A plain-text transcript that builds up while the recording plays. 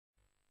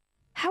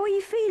How are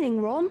you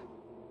feeling, Ron?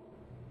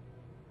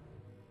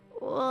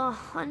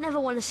 Oh, I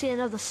never want to see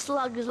another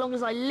slug as long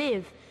as I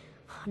live.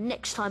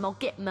 Next time I'll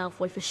get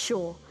Malfoy for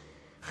sure.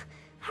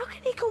 How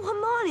can he call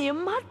Hermione a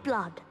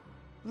mudblood?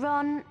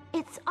 Ron,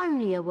 it's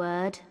only a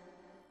word.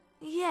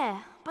 Yeah,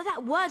 but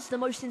that word's the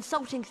most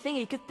insulting thing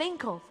he could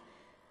think of.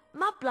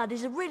 Mudblood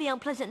is a really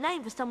unpleasant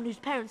name for someone whose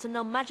parents are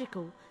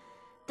non-magical.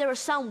 There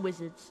are some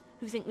wizards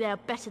who think they are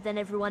better than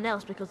everyone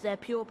else because they're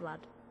pureblood.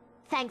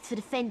 Thanks for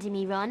defending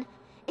me, Ron.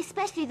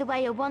 Especially the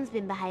way your wand's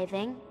been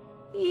behaving.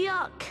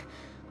 Yuck!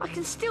 I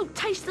can still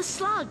taste the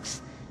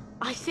slugs.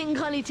 I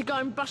think I need to go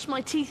and brush my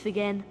teeth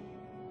again.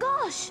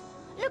 Gosh!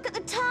 Look at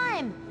the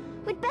time!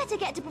 We'd better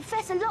get to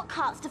Professor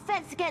Lockhart's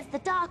Defense Against the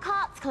Dark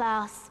Arts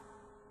class.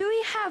 Do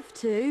we have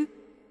to?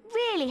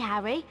 Really,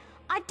 Harry?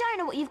 I don't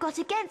know what you've got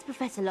against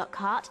Professor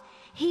Lockhart.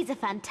 He's a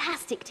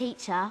fantastic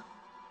teacher.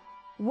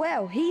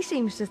 Well, he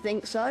seems to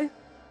think so.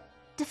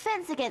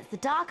 Defense Against the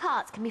Dark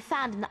Arts can be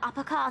found in the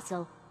upper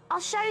castle. I'll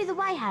show you the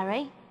way,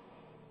 Harry.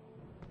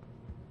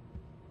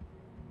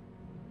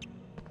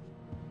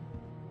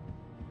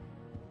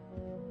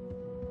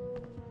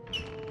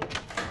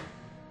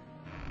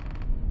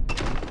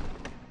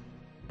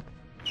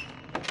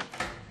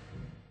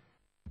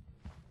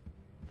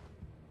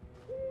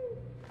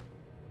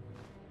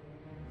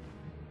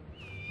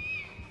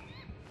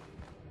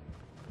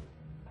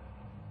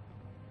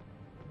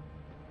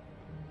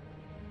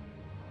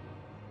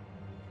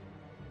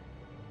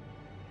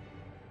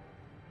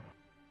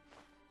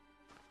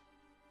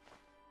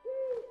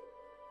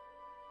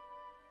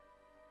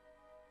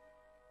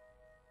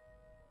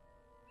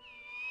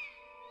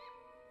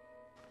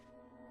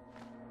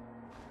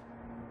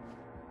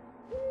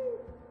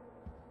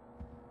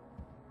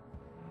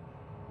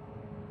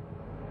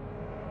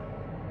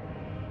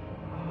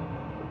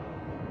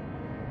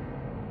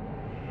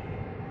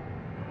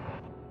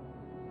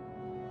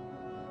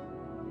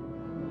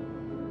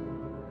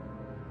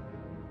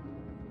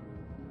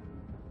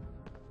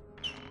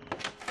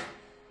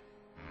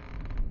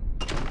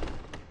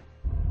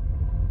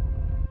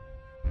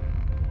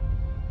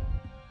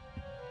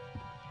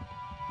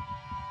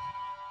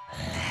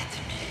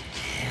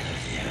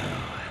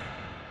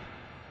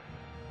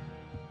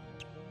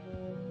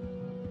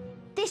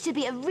 This should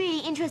be a really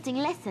interesting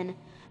lesson.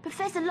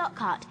 Professor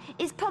Lockhart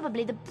is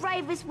probably the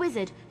bravest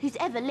wizard who's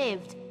ever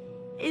lived.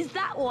 Is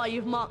that why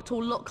you've marked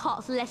all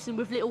Lockhart's lesson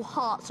with little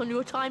hearts on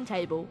your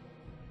timetable?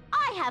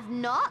 I have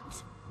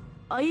not!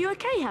 Are you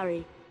okay,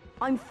 Harry?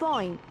 I'm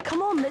fine.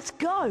 Come on, let's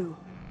go.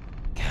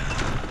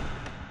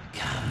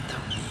 Come to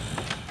me.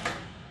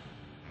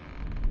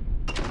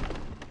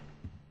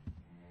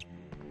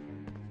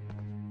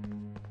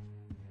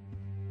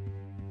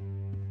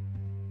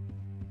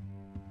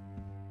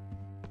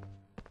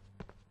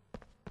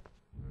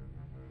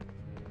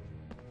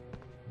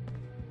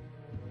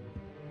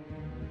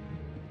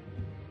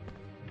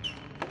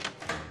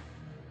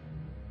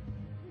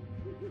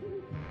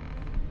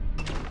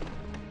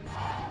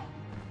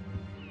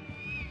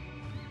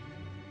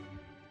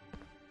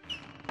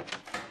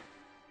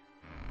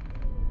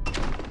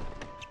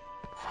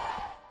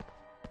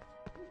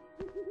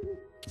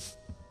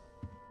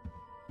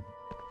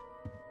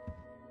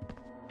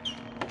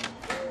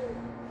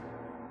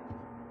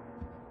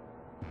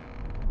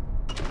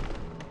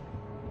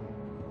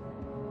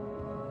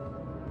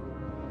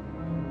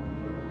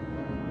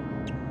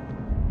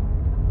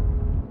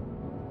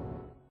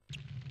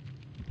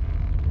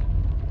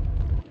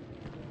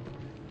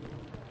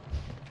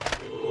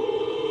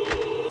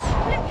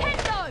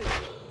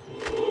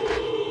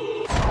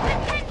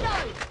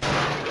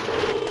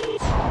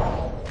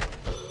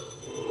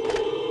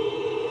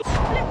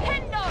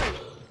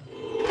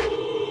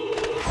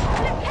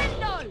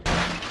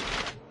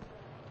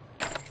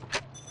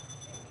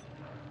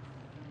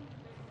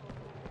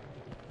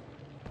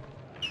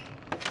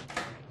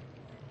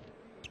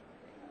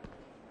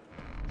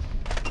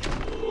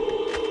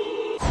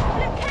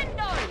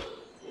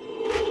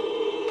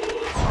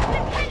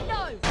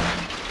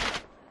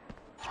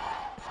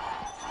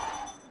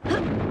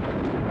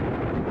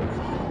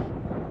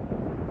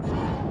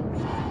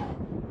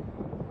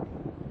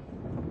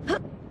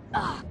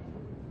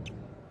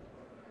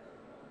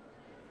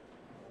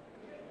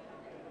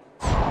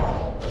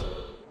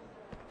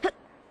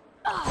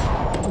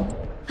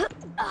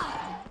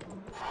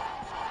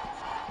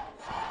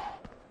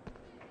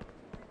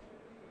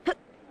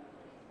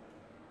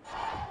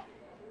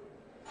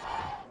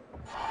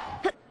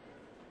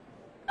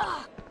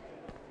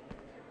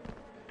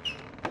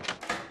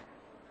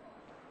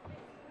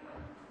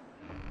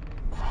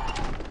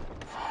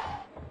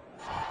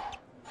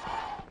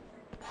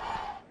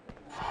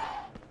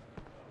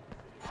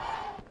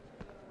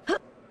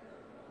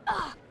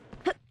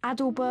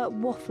 Adalbert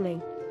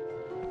waffling.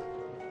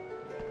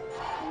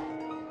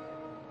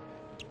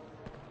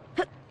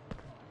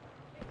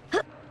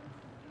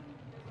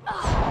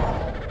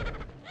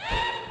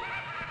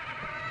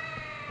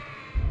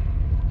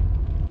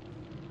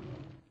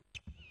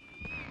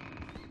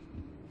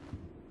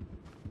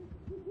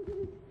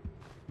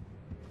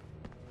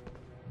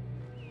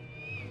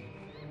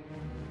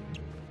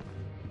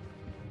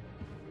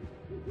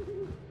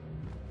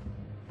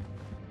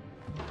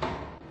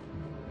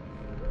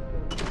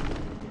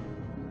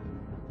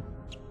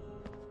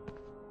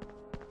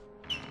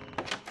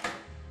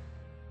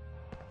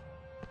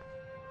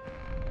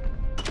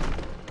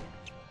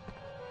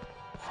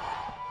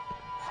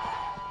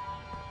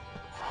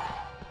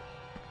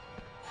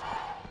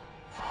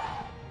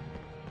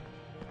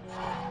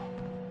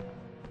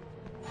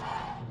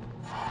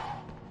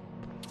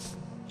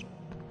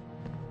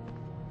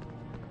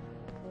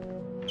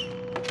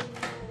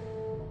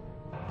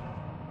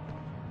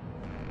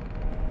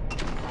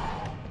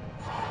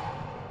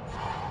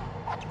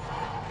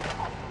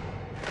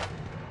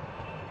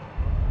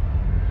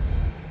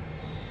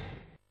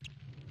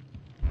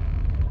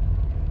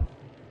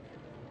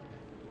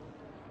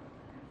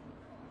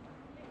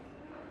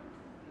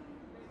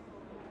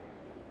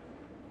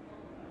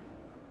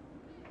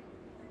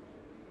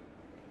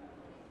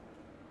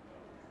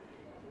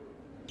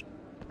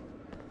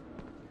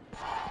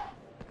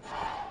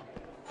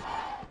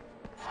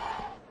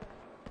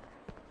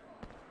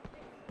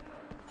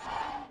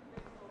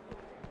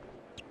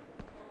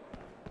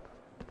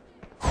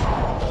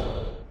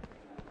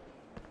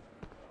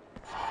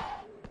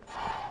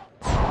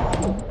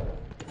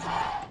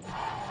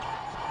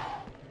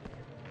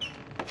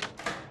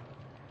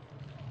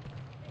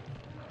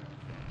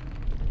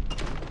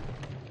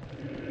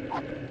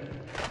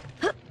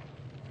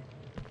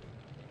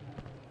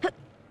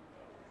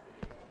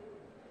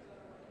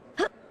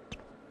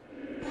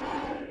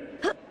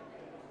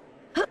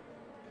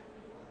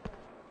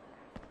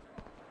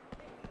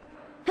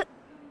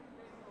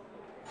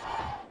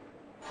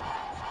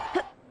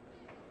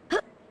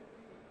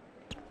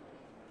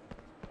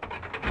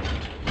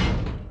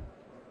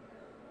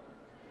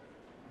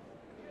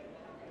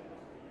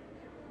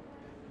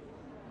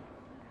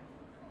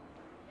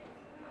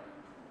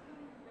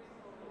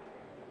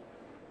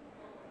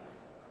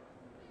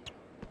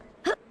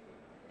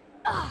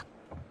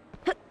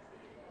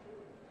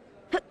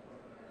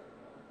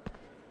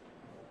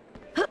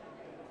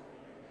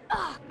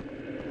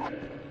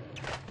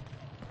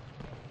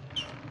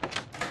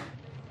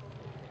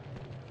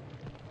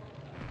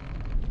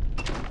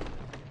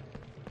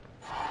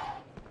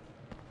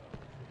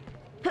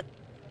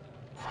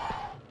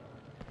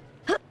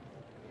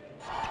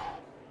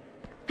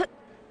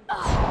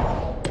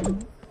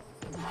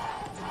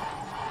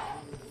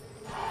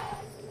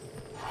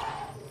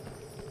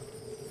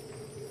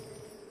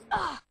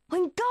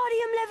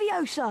 Wingardium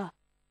Leviosa!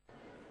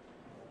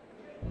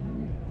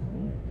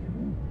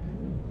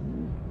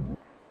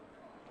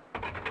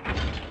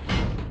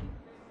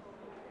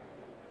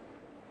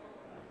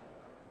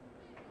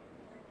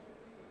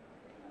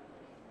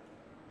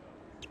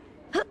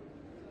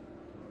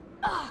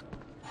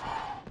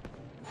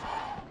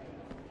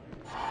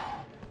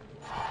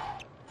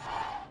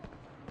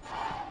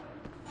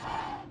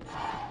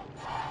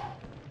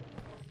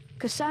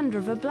 Cassandra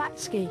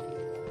Verblatsky.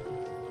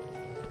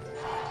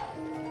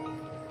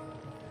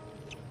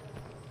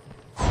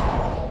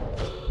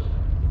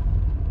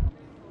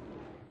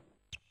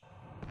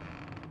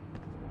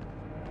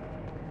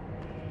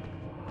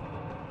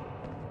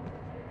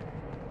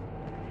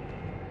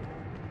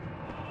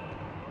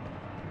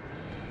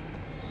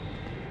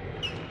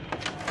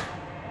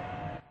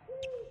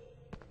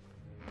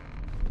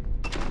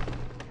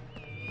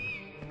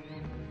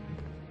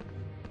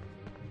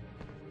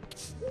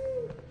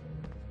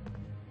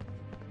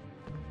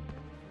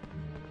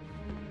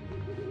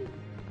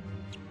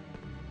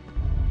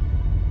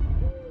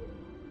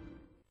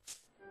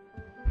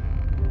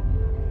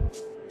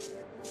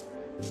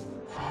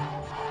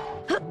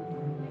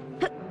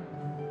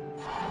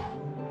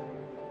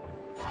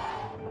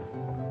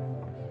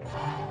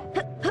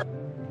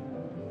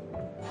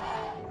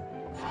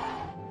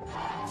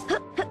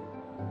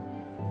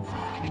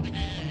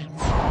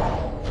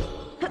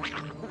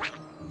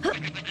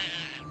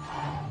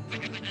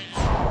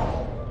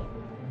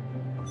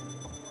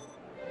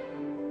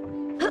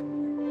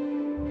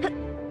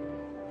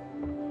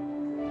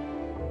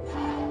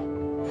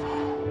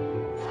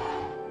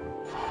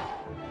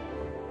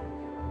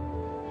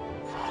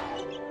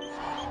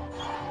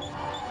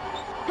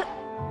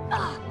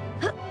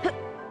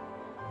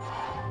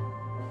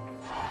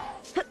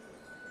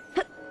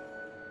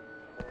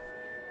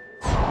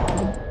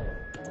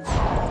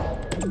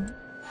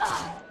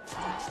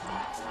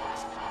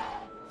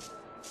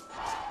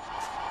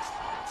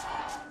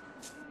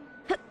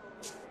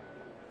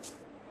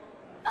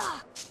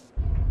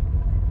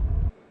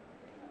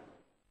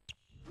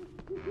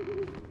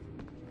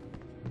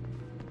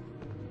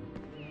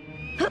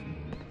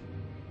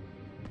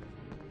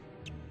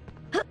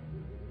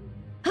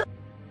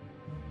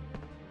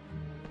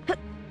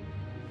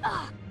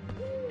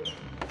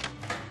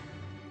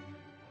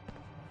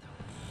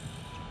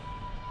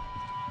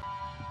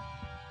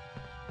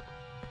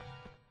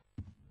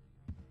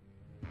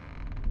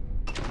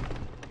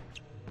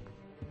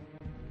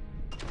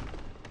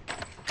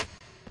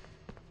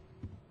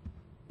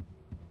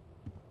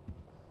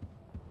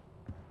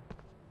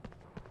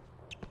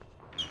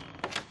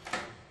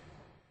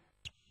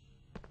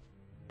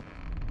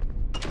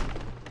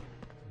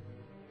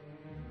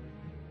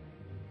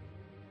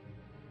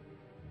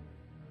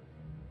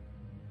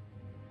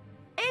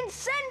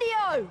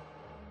 Incendio!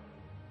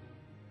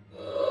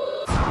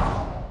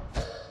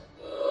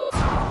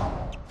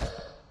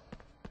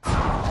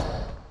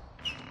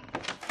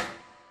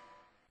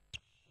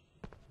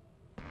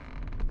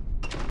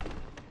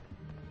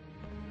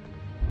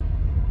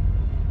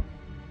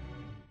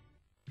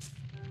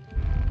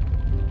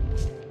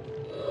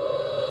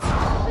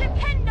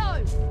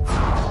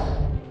 Flipendo!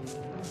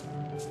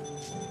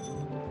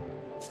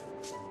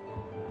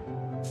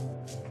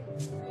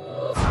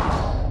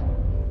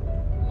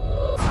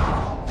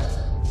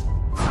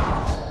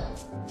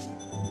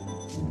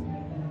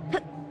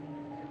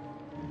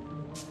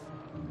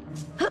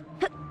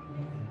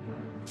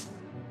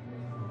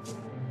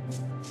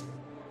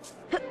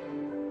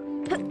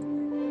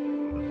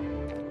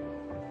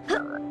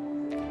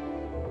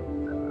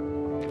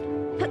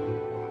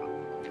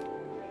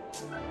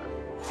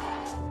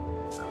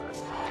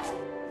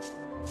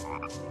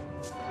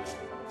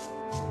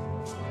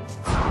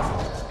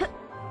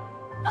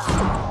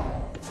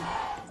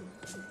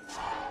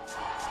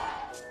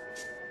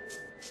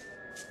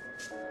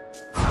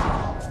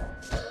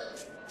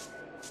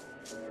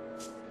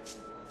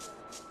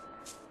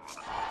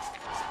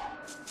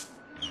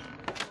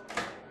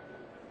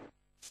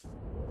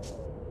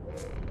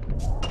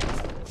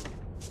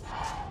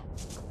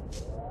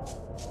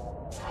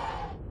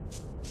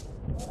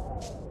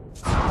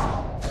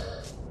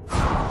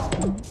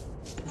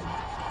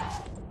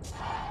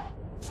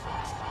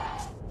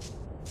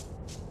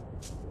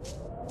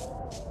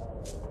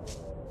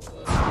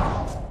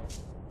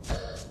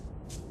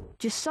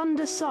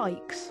 Jacinda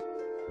Sykes.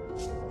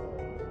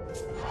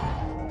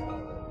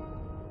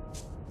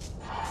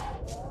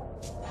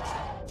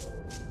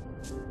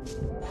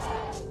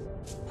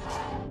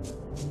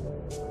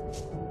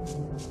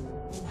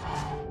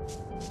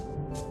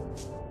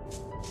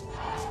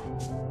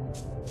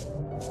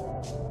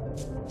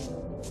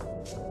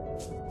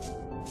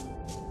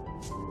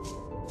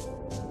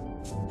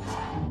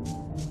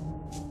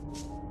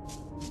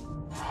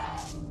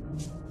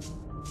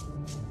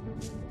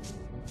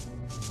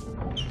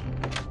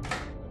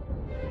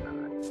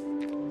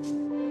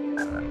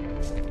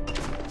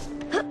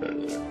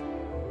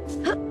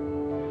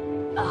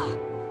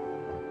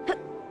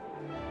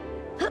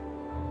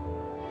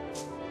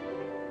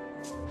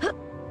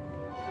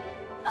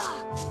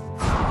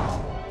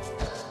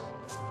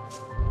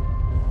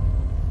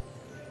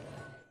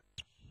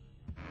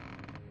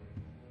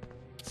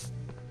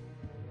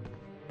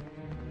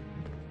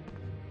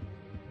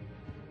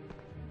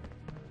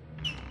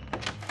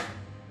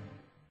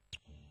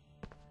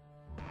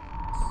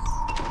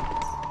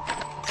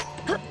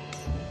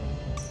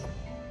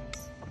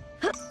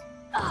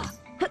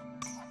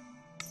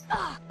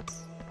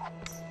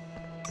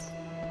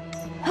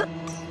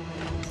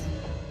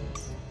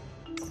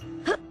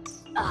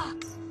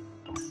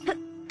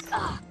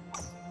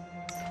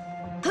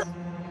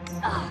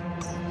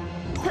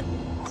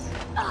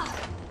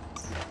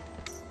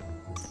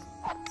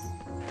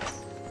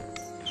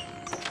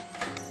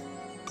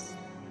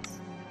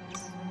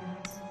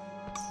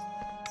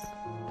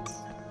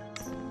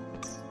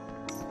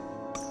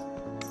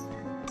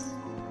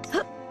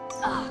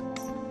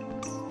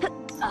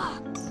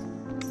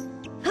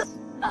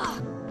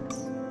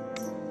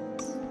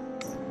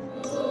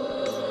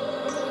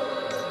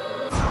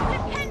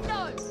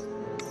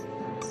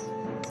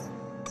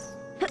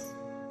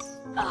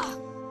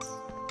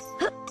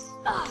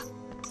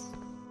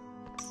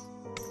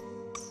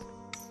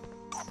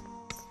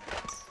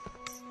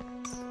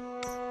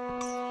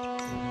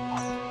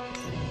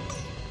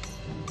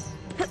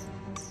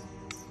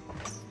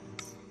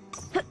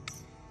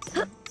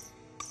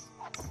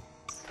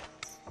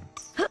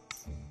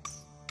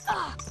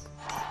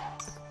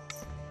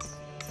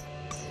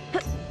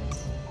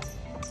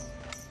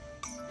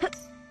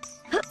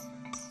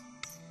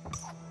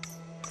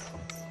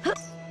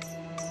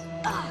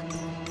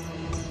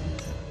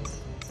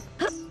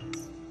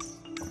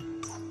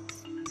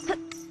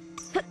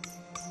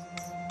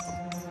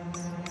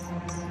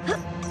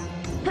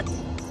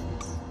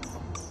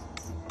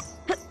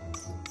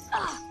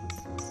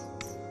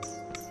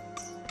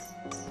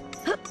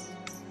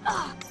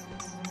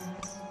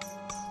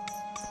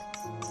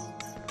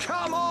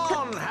 Come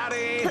on,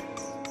 Harry!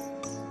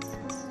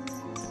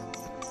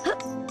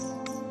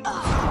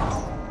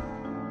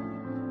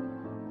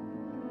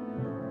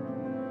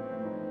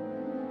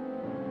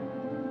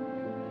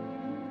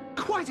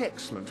 Quite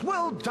excellent.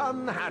 Well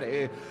done,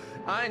 Harry.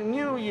 I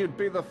knew you'd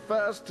be the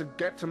first to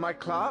get to my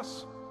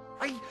class.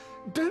 I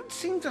don't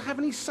seem to have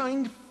any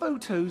signed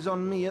photos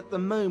on me at the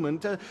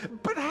moment,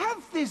 but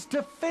have this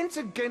Defense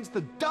Against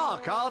the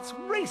Dark Arts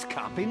Race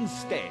Cup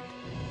instead.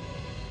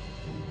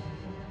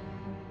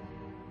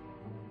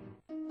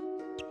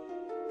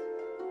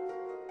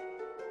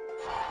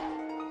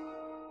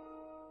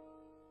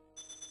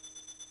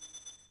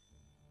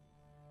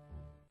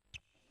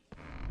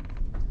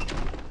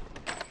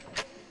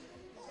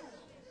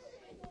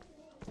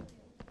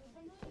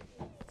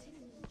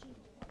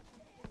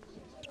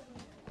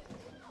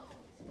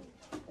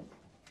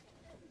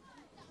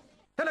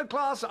 Hello,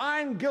 class.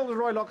 I'm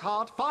Gilderoy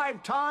Lockhart,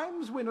 5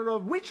 times winner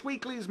of Witch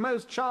Weekly's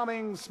Most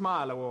Charming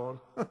Smile Award.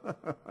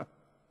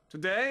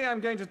 Today, I'm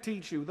going to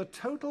teach you the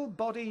total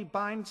body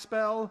bind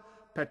spell,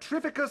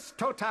 Petrificus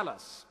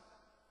Totalis.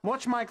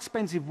 Watch my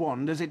expensive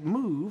wand as it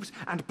moves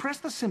and press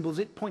the symbols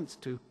it points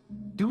to.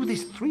 Do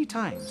this 3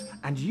 times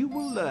and you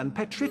will learn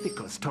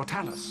Petrificus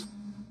Totalis.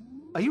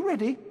 Are you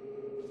ready?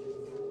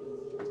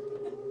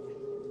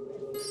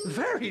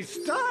 Very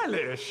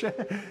stylish.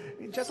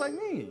 Just like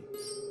me.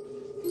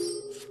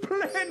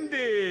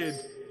 Splendid!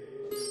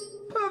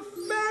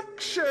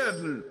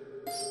 Perfection!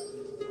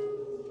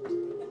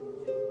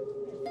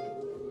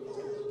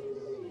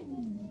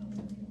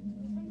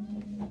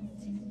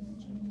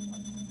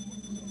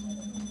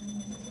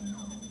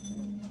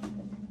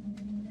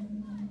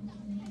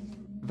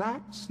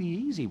 That's the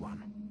easy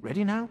one.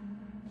 Ready now?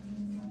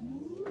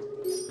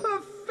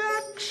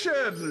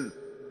 Perfection!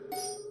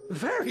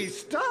 Very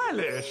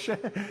stylish.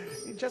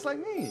 Just like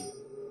me.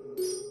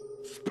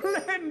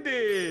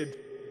 Splendid!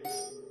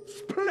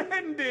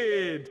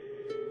 Splendid!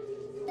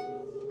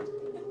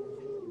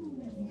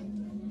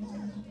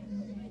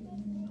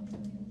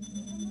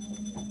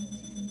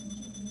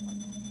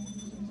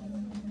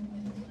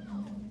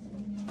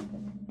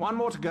 One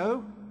more to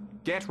go.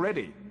 Get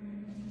ready.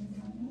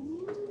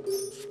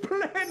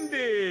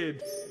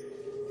 Splendid!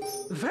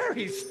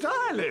 Very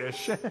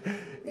stylish.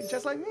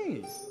 Just like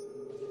me.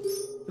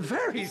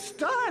 Very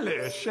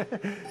stylish.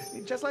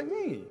 Just like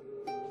me.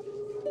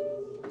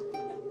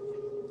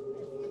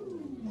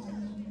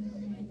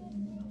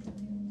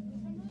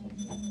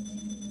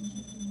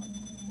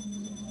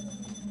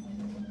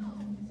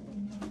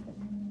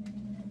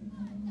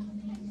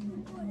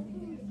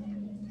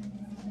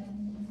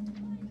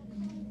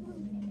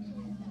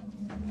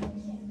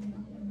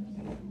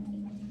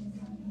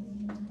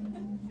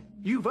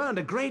 You've earned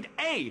a grade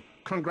A.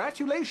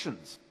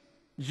 Congratulations.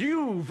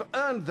 You've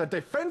earned the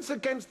Defense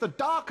Against the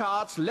Dark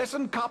Arts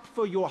Lesson Cup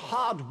for your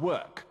hard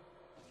work.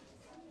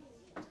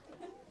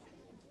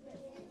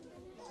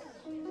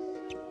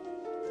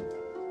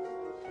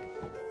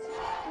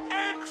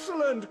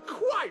 Excellent!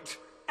 Quite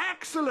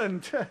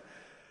excellent!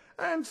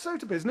 And so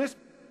to business.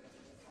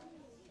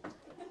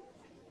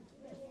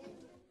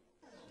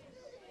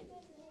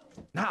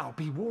 Now,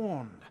 be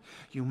warned.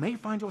 You may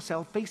find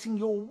yourself facing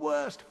your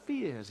worst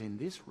fears in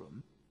this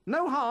room.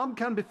 No harm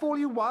can befall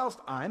you whilst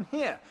I'm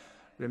here.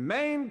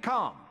 Remain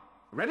calm.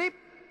 Ready?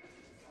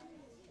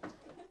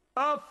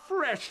 A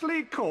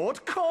freshly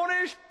caught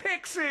Cornish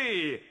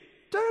pixie!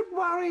 Don't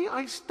worry,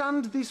 I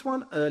stunned this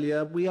one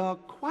earlier. We are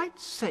quite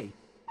safe.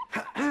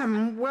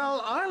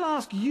 Well, I'll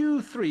ask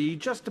you 3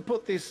 just to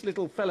put this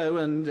little fellow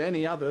and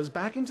any others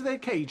back into their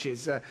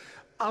cages.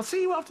 I'll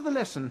see you after the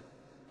lesson.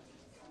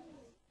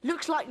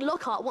 Looks like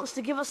Lockhart wants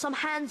to give us some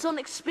hands-on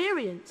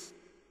experience.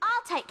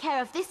 I'll take care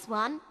of this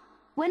one.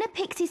 When a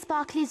pixie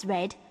sparkle is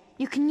red,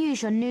 you can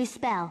use your new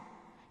spell.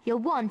 Your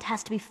wand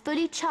has to be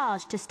fully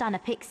charged to stun a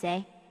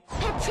pixie.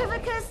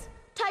 Petrificus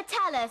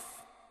Totalis.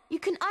 You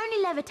can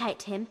only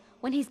levitate him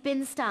when he's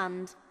been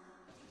stunned.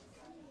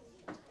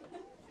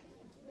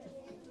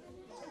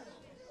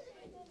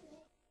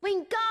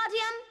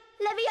 Wingardium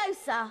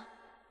Leviosa.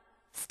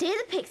 Steer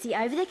the pixie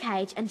over the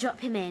cage and drop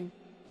him in.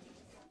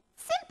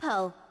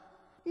 Simple.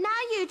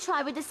 Now you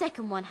try with the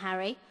second one,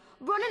 Harry.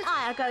 Ron and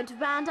I are going to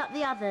round up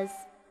the others.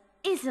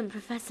 Isn't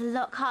Professor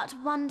Lockhart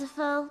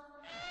wonderful?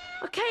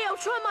 Okay, I'll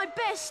try my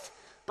best,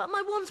 but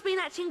my wand's been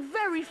acting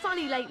very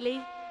funny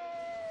lately.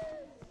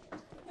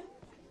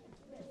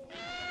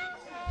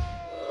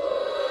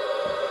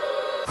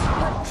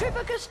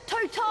 Petrificus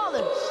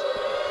Totalis!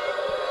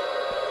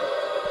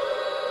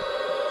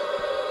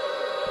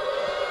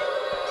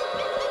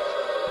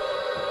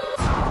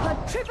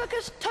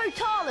 Petrificus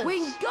Totalis!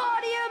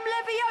 Wingardium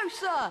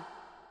Leviosa!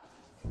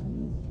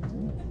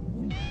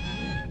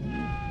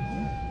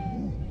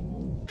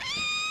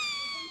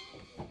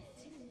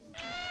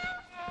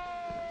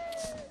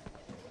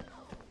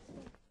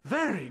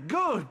 Very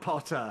good,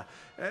 Potter.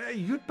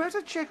 You'd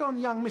better check on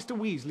young Mr.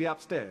 Weasley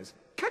upstairs.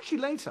 Catch you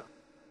later.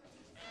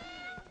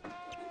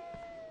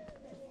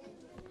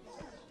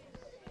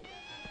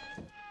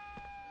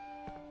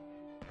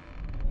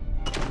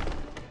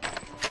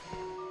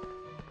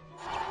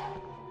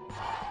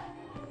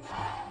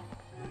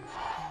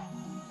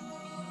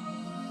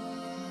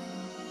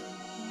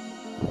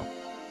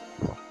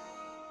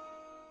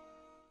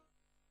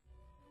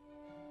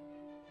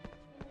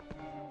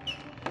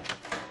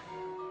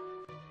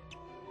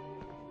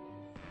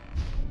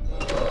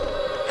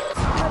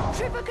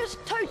 Petrificus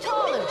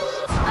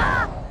Totalis!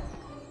 Ah!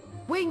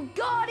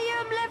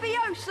 Wingardium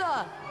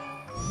Leviosa!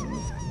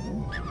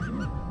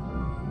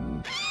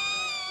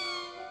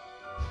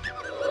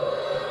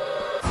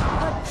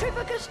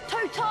 Petrificus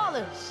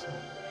Totalis!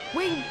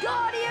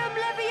 Wingardium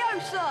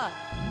Leviosa!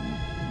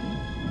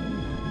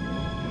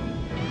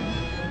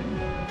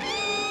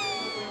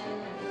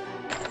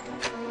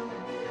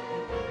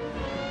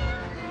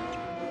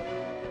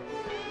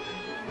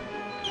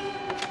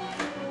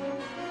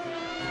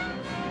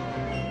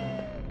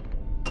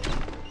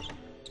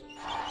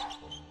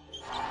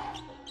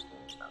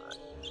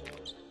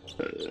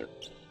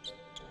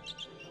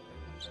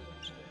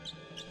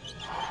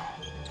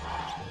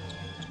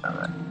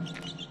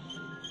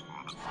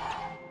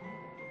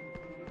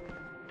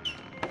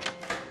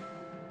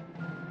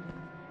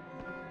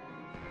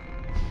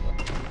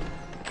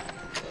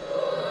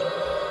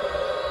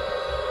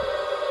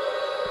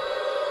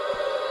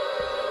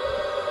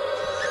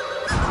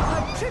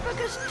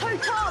 Petrifacus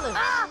totalus!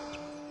 Ah!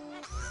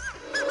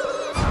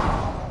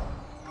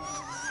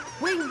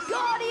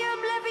 Wingardium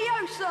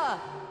Leviosa!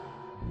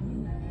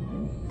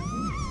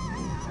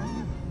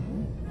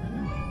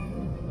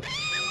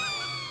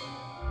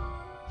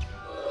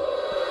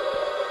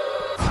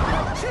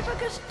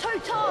 Petrifacus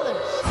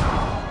totalus!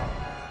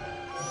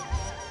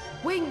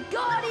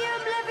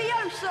 Wingardium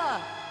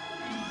Leviosa!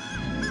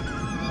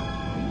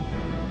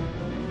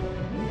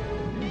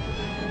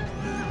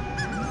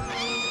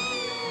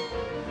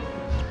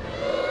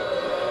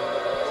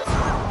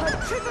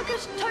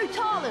 Petrifacus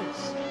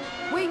totalus!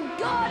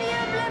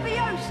 Wingardium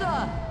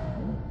Leviosa!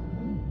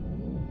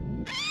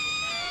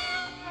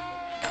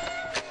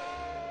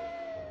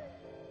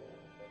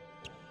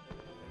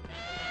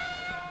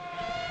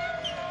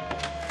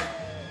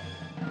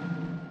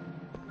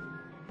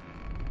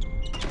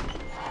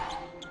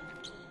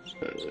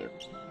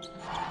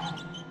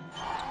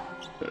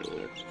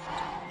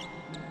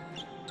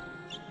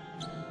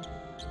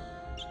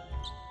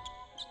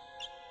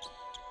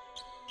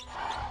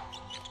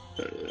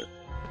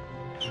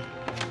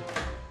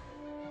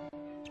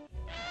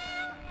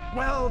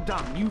 Well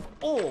done, you've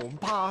all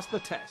passed the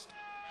test.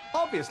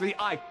 Obviously,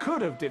 I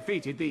could have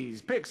defeated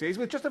these pixies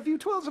with just a few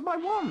twirls of my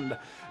wand.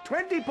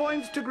 20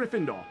 points to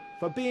Gryffindor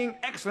for being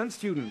excellent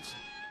students.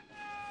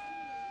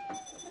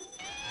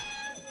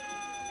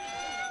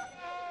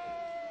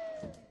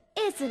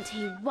 Isn't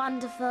he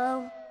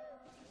wonderful?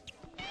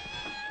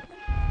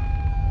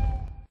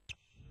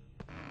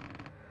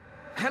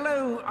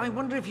 Hello, I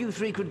wonder if you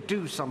three could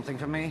do something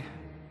for me.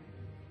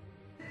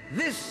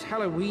 This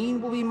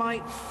Halloween will be my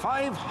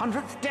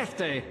 500th death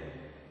day.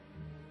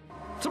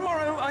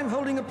 Tomorrow I'm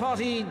holding a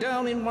party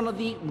down in one of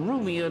the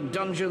roomier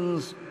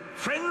dungeons.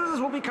 Friends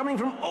will be coming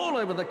from all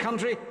over the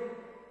country.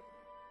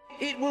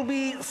 It will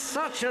be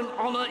such an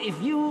honor if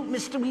you,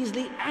 Mr.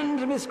 Weasley,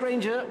 and Miss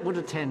Granger would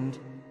attend.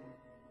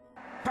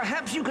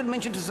 Perhaps you could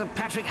mention to Sir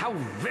Patrick how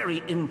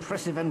very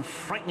impressive and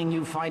frightening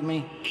you find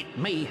me. It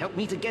may help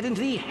me to get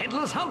into the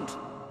Headless Hunt.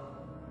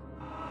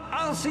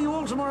 I'll see you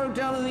all tomorrow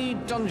down in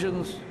the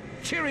dungeons.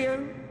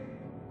 Cheerio!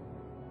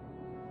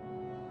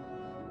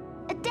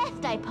 A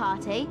Death Day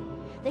party?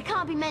 There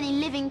can't be many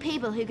living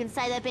people who can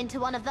say they've been to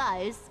one of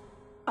those.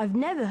 I've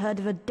never heard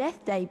of a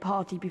Death Day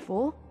party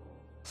before.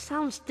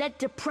 Sounds dead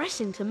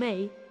depressing to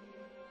me.